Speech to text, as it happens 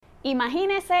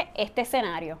Imagínese este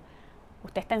escenario.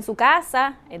 Usted está en su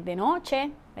casa, es de noche,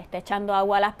 le está echando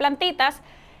agua a las plantitas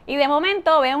y de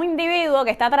momento ve a un individuo que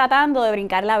está tratando de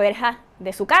brincar la verja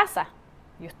de su casa.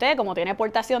 Y usted, como tiene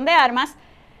portación de armas,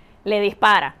 le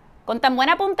dispara con tan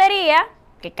buena puntería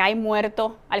que cae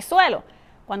muerto al suelo.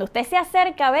 Cuando usted se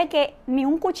acerca, ve que ni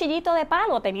un cuchillito de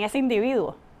palo tenía ese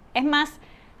individuo. Es más,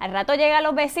 al rato llegan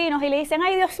los vecinos y le dicen,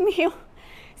 ay Dios mío,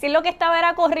 si lo que estaba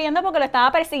era corriendo porque lo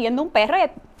estaba persiguiendo un perro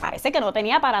y parece que no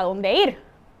tenía para dónde ir.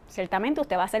 Ciertamente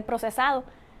usted va a ser procesado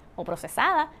o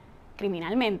procesada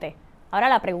criminalmente. Ahora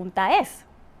la pregunta es,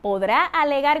 ¿podrá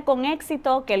alegar con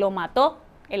éxito que lo mató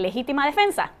en legítima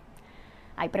defensa?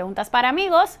 Hay preguntas para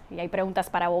amigos y hay preguntas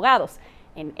para abogados.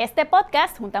 En este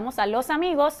podcast juntamos a los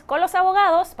amigos con los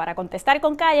abogados para contestar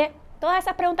con calle todas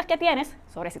esas preguntas que tienes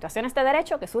sobre situaciones de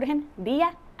derecho que surgen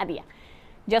día a día.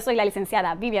 Yo soy la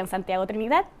licenciada Vivian Santiago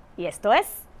Trinidad y esto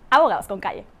es Abogados con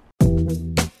Calle.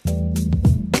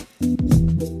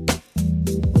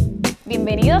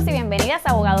 Bienvenidos y bienvenidas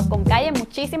a Abogados con Calle.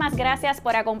 Muchísimas gracias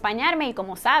por acompañarme y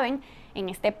como saben, en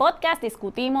este podcast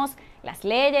discutimos las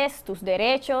leyes, tus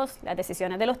derechos, las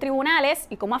decisiones de los tribunales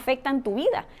y cómo afectan tu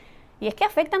vida. Y es que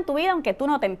afectan tu vida aunque tú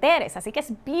no te enteres, así que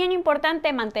es bien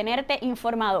importante mantenerte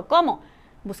informado. ¿Cómo?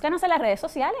 Búscanos en las redes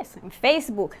sociales, en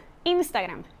Facebook,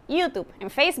 Instagram, YouTube.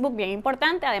 En Facebook, bien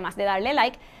importante, además de darle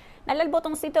like, darle el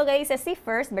botoncito que dice See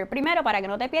First, ver primero, para que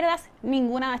no te pierdas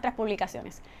ninguna de nuestras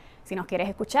publicaciones. Si nos quieres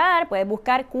escuchar, puedes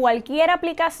buscar cualquier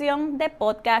aplicación de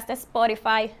podcast,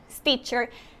 Spotify, Stitcher.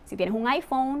 Si tienes un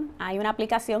iPhone, hay una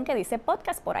aplicación que dice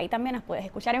podcast, por ahí también nos puedes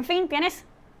escuchar. En fin, tienes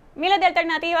miles de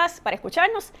alternativas para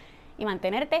escucharnos y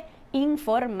mantenerte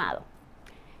informado.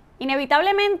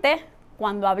 Inevitablemente,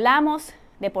 cuando hablamos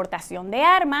de portación de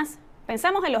armas,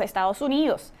 pensamos en los Estados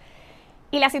Unidos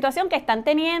y la situación que están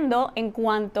teniendo en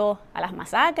cuanto a las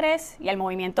masacres y al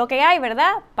movimiento que hay,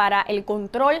 ¿verdad?, para el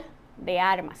control de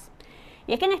armas.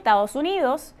 Y es que en Estados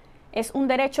Unidos es un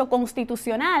derecho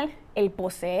constitucional el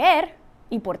poseer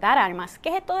y portar armas. ¿Qué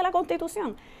es esto de la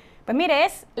Constitución? Pues mire,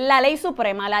 es la ley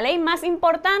suprema, la ley más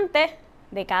importante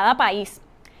de cada país.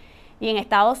 Y en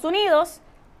Estados Unidos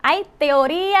hay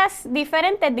teorías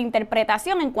diferentes de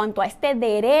interpretación en cuanto a este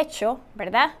derecho,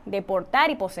 ¿verdad?, de portar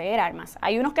y poseer armas.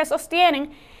 Hay unos que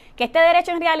sostienen que este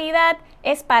derecho en realidad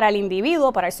es para el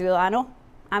individuo, para el ciudadano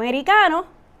americano,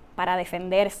 para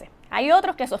defenderse. Hay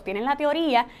otros que sostienen la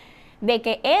teoría de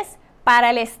que es para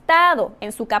el Estado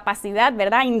en su capacidad,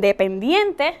 ¿verdad?,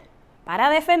 independiente para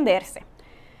defenderse.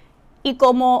 Y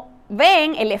como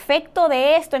ven, el efecto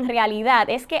de esto en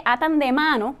realidad es que atan de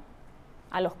mano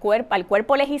al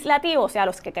cuerpo legislativo, o sea, a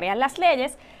los que crean las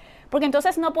leyes, porque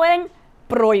entonces no pueden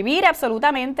prohibir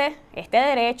absolutamente este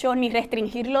derecho ni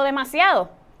restringirlo demasiado,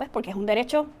 pues porque es un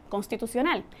derecho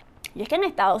constitucional. Y es que en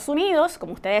Estados Unidos,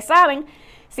 como ustedes saben,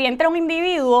 si entra un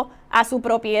individuo a su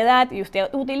propiedad y usted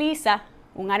utiliza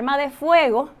un arma de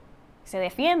fuego, se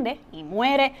defiende y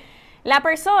muere la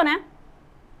persona,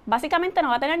 básicamente no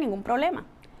va a tener ningún problema.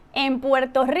 En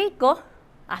Puerto Rico,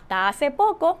 hasta hace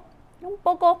poco, un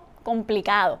poco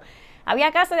complicado.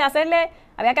 Había que hacerle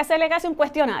casi un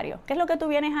cuestionario. ¿Qué es lo que tú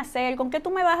vienes a hacer? ¿Con qué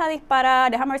tú me vas a disparar?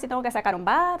 Déjame ver si tengo que sacar un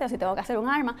bate o si tengo que hacer un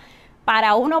arma.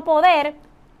 Para uno poder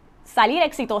salir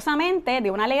exitosamente de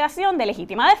una alegación de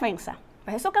legítima defensa.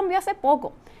 Pues eso cambió hace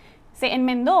poco. Se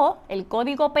enmendó el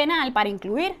Código Penal para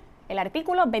incluir el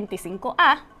artículo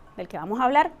 25A, del que vamos a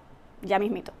hablar ya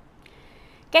mismito.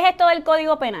 ¿Qué es esto del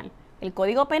Código Penal? El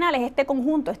Código Penal es este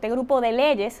conjunto, este grupo de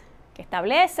leyes que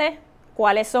establece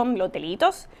cuáles son los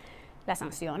delitos, las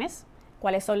sanciones,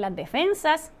 cuáles son las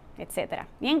defensas, etc.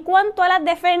 Y en cuanto a las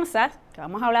defensas, que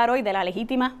vamos a hablar hoy de la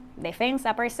legítima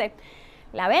defensa per se,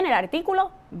 la ve en el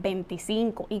artículo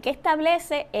 25. ¿Y qué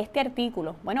establece este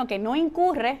artículo? Bueno, que no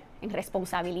incurre en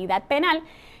responsabilidad penal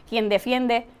quien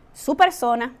defiende su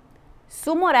persona,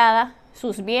 su morada,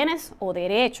 sus bienes o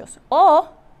derechos, o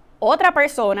otra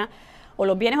persona, o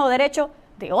los bienes o derechos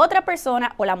de otra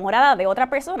persona, o la morada de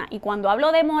otra persona. Y cuando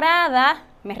hablo de morada,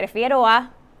 me refiero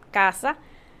a casa,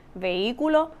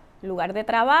 vehículo, lugar de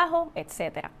trabajo,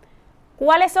 etcétera.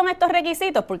 ¿Cuáles son estos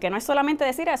requisitos? Porque no es solamente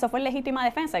decir eso fue legítima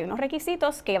defensa, hay unos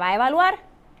requisitos que va a evaluar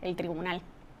el tribunal.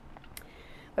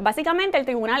 Pues básicamente el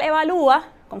tribunal evalúa,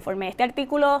 conforme a este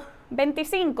artículo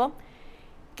 25,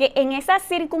 que en esas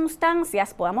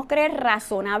circunstancias podamos creer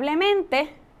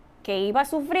razonablemente que iba a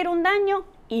sufrir un daño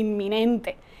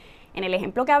inminente. En el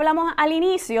ejemplo que hablamos al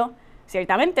inicio,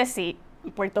 ciertamente si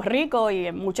en Puerto Rico y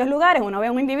en muchos lugares uno ve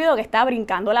a un individuo que está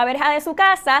brincando la verja de su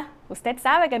casa, usted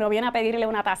sabe que no viene a pedirle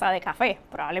una taza de café.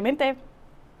 Probablemente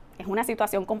es una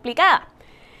situación complicada.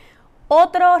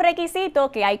 Otro requisito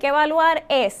que hay que evaluar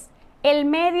es el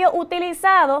medio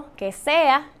utilizado que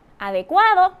sea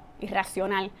adecuado y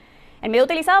racional. El medio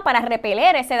utilizado para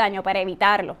repeler ese daño, para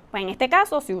evitarlo. Pues en este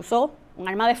caso se usó un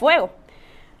arma de fuego.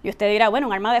 Y usted dirá, bueno,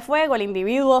 un arma de fuego, el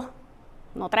individuo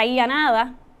no traía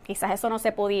nada, quizás eso no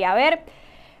se podía ver.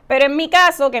 Pero en mi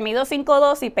caso, que mido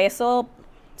 5'2" y peso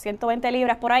 120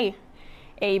 libras por ahí,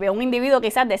 y veo un individuo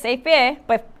quizás de 6 pies,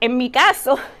 pues en mi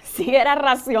caso sí era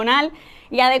racional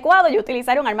y adecuado yo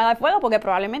utilizar un arma de fuego, porque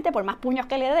probablemente por más puños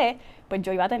que le dé, pues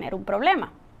yo iba a tener un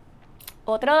problema.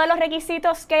 Otro de los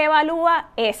requisitos que evalúa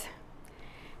es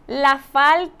la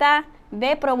falta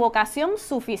de provocación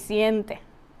suficiente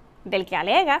del que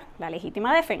alega la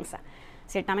legítima defensa.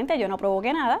 Ciertamente yo no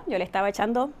provoqué nada, yo le estaba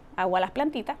echando agua a las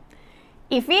plantitas.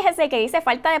 Y fíjese que dice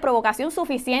falta de provocación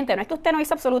suficiente, no es que usted no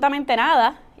hizo absolutamente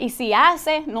nada y si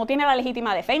hace no tiene la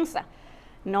legítima defensa.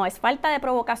 No, es falta de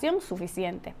provocación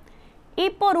suficiente. Y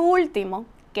por último,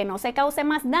 que no se cause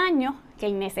más daño que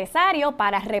el necesario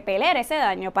para repeler ese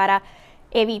daño, para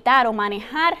evitar o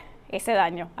manejar ese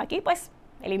daño. Aquí pues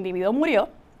el individuo murió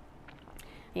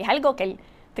y es algo que el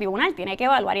tribunal tiene que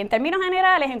evaluar. Y en términos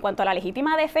generales, en cuanto a la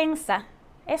legítima defensa,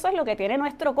 eso es lo que tiene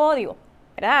nuestro código,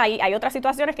 ¿verdad? Hay otras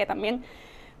situaciones que también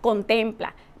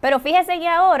contempla. Pero fíjese que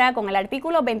ahora con el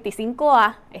artículo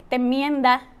 25A, esta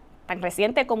enmienda tan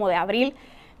reciente como de abril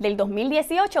del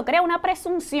 2018, crea una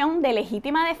presunción de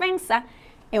legítima defensa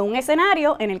en un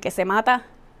escenario en el que se mata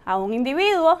a un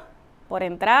individuo por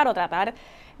entrar o tratar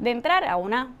de entrar a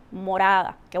una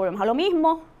morada. Que volvemos a lo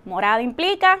mismo, morada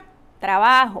implica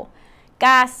trabajo,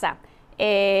 casa,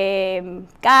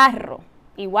 carro,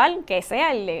 igual que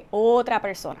sea el de otra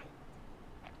persona.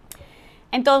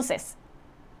 Entonces,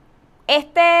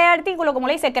 este artículo, como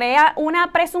le dice, crea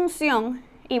una presunción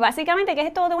y básicamente, ¿qué es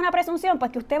esto de una presunción?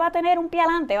 Pues que usted va a tener un pie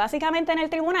adelante, básicamente en el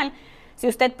tribunal, si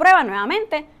usted prueba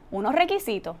nuevamente unos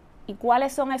requisitos. ¿Y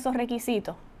cuáles son esos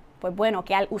requisitos? Pues bueno,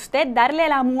 que al usted darle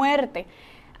la muerte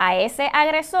a ese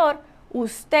agresor,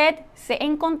 usted se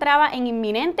encontraba en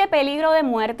inminente peligro de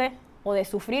muerte o de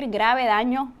sufrir grave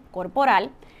daño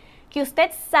corporal, que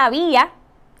usted sabía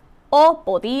o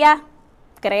podía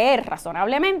creer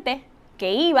razonablemente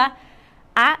que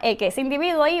que ese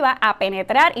individuo iba a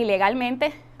penetrar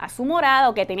ilegalmente a su morada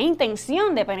o que tenía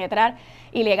intención de penetrar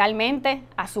ilegalmente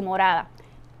a su morada.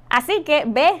 Así que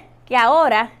ve que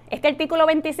ahora este artículo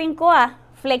 25A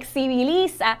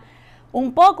flexibiliza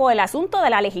un poco el asunto de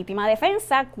la legítima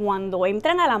defensa cuando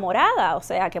entran a la morada, o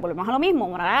sea que volvemos a lo mismo,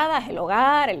 moradas, el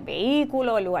hogar, el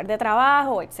vehículo, el lugar de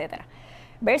trabajo, etcétera,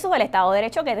 versus el Estado de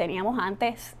Derecho que teníamos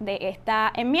antes de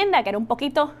esta enmienda, que era un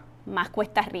poquito más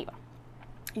cuesta arriba.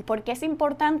 ¿Y por qué es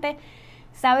importante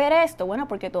saber esto? Bueno,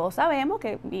 porque todos sabemos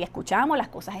que y escuchamos las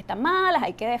cosas están malas,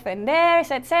 hay que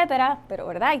defenderse, etcétera, pero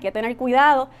verdad, hay que tener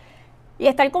cuidado y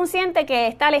estar consciente que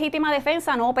esta legítima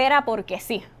defensa no opera porque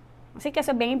sí. Así que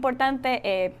eso es bien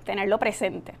importante tenerlo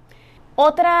presente.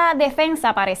 Otra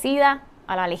defensa parecida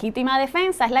a la legítima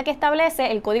defensa es la que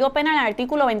establece el Código Penal en el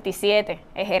artículo 27,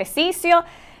 ejercicio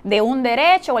de un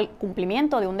derecho o el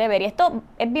cumplimiento de un deber. Y esto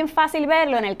es bien fácil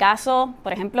verlo en el caso,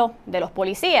 por ejemplo, de los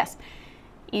policías.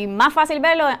 Y más fácil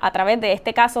verlo a través de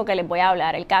este caso que les voy a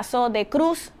hablar, el caso de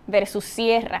Cruz versus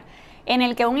Sierra, en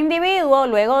el que un individuo,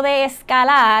 luego de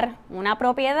escalar una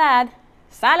propiedad,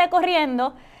 sale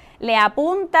corriendo, le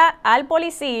apunta al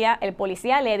policía, el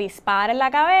policía le dispara en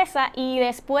la cabeza y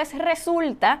después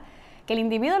resulta que el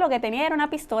individuo lo que tenía era una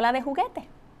pistola de juguete.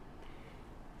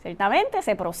 Ciertamente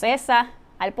se procesa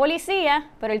al policía,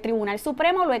 pero el Tribunal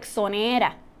Supremo lo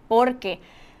exonera. ¿Por qué?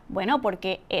 Bueno,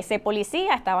 porque ese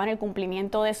policía estaba en el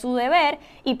cumplimiento de su deber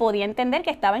y podía entender que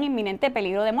estaba en inminente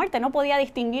peligro de muerte. No podía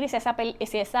distinguir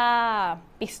si esa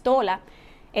pistola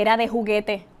era de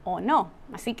juguete o no.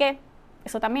 Así que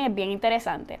eso también es bien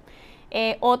interesante.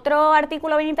 Otro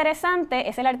artículo bien interesante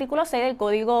es el artículo 6 del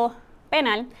Código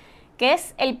Penal, que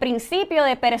es el principio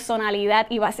de personalidad.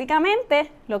 Y básicamente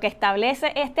lo que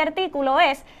establece este artículo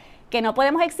es que no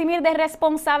podemos eximir de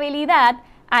responsabilidad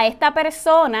a esta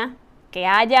persona que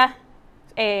haya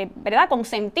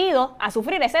consentido a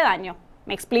sufrir ese daño.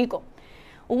 Me explico.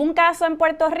 Hubo un caso en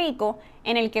Puerto Rico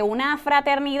en el que una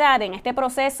fraternidad en este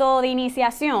proceso de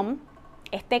iniciación,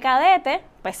 este cadete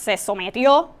pues se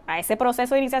sometió a ese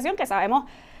proceso de iniciación que sabemos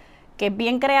que es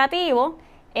bien creativo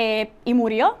y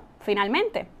murió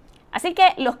finalmente. Así que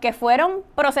los que fueron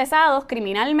procesados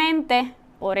criminalmente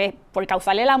por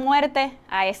causarle la muerte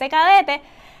a ese cadete,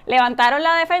 levantaron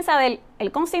la defensa de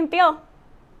él consintió.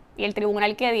 Y el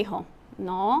tribunal que dijo,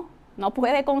 no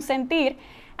puede consentir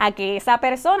a que esa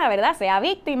persona, ¿verdad?, sea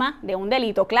víctima de un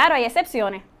delito. Claro, hay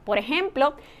excepciones. Por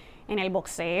ejemplo, en el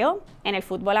boxeo, en el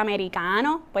fútbol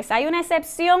americano, pues hay una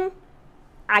excepción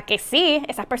a que sí,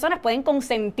 esas personas pueden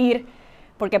consentir.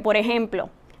 Porque, por ejemplo,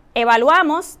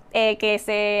 evaluamos que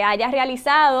se haya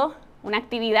realizado una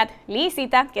actividad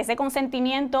lícita, que ese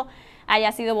consentimiento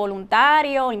haya sido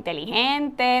voluntario,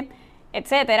 inteligente,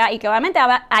 etcétera, y que obviamente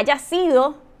haya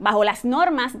sido bajo las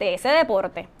normas de ese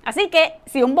deporte. Así que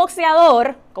si un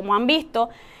boxeador, como han visto,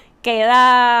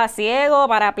 queda ciego,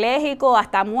 parapléjico,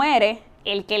 hasta muere,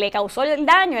 el que le causó el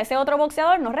daño a ese otro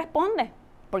boxeador no responde,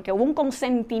 porque hubo un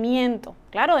consentimiento,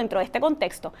 claro, dentro de este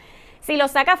contexto. Si lo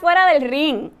saca fuera del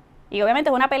ring, y obviamente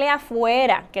es una pelea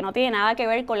fuera, que no tiene nada que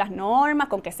ver con las normas,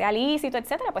 con que sea lícito,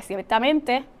 etcétera, pues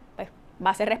ciertamente pues, va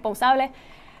a ser responsable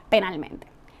penalmente.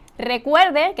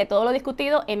 Recuerde que todo lo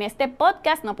discutido en este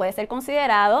podcast no puede ser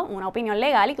considerado una opinión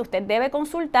legal y que usted debe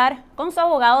consultar con su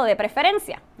abogado de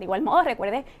preferencia. De igual modo,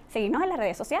 recuerde seguirnos en las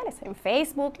redes sociales, en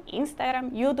Facebook,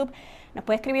 Instagram, YouTube. Nos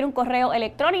puede escribir un correo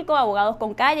electrónico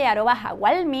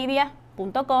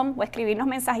abogadosconcalle@jaguarmedia.com o escribirnos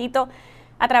mensajitos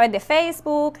a través de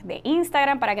Facebook, de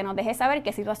Instagram, para que nos deje saber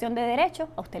qué situación de derecho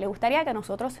a usted le gustaría que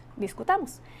nosotros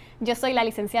discutamos. Yo soy la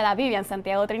licenciada Vivian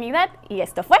Santiago Trinidad y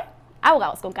esto fue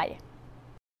Abogados con Calle.